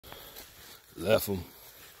Left them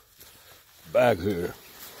back here.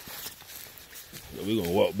 So we're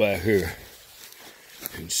gonna walk back here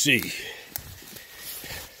and see.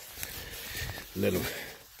 Let them,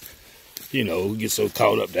 you know, get so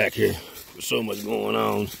caught up back here with so much going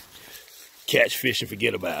on. Catch fish and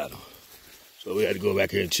forget about them. So we had to go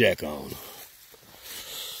back here and check on them.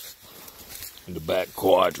 In the back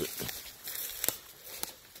quadrant.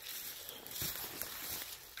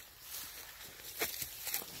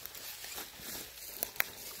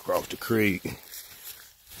 Across the creek.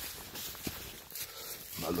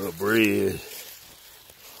 My little bridge.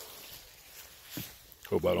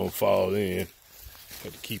 Hope I don't fall in.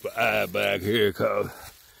 Have to keep an eye back here, cause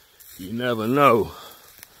you never know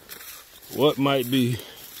what might be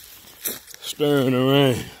stirring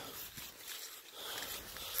around.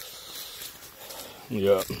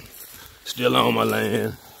 Yup. Still on my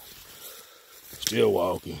land. Still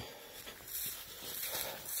walking.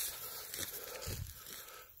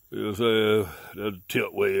 You know what I'm saying? There's a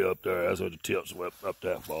tilt way up there. That's what the tilt's up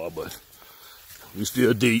that far, but we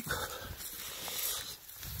still deep.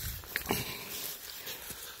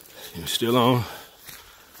 Still on.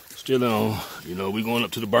 Still on. You know, we going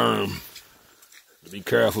up to the berm. Be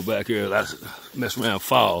careful back here. Let's mess around and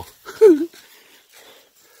fall.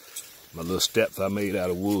 My little steps I made out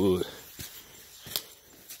of wood.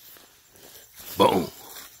 Boom.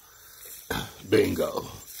 Bingo.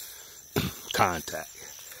 Contact.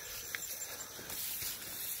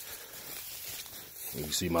 You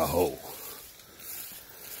can see my hole.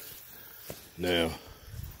 Now,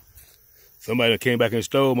 somebody came back and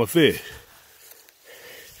stole my fish.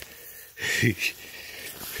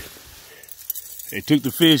 They took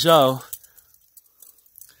the fish off.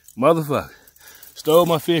 Motherfucker. Stole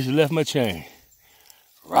my fish and left my chain.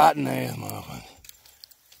 Rotten ass motherfucker.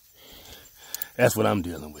 That's what I'm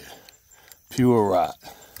dealing with. Pure rot.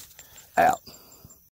 Out.